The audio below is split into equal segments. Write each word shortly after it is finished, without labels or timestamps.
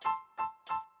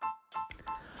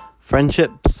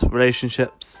Friendships,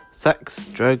 relationships, sex,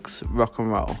 drugs, rock and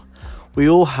roll. We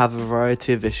all have a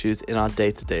variety of issues in our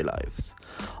day-to-day lives.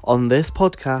 On this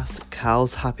podcast,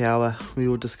 Cal's Happy Hour, we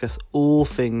will discuss all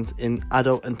things in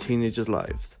adult and teenagers'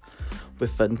 lives,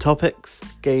 with fun topics,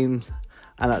 games,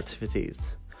 and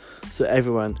activities. So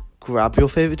everyone, grab your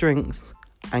favourite drinks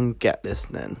and get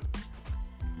listening.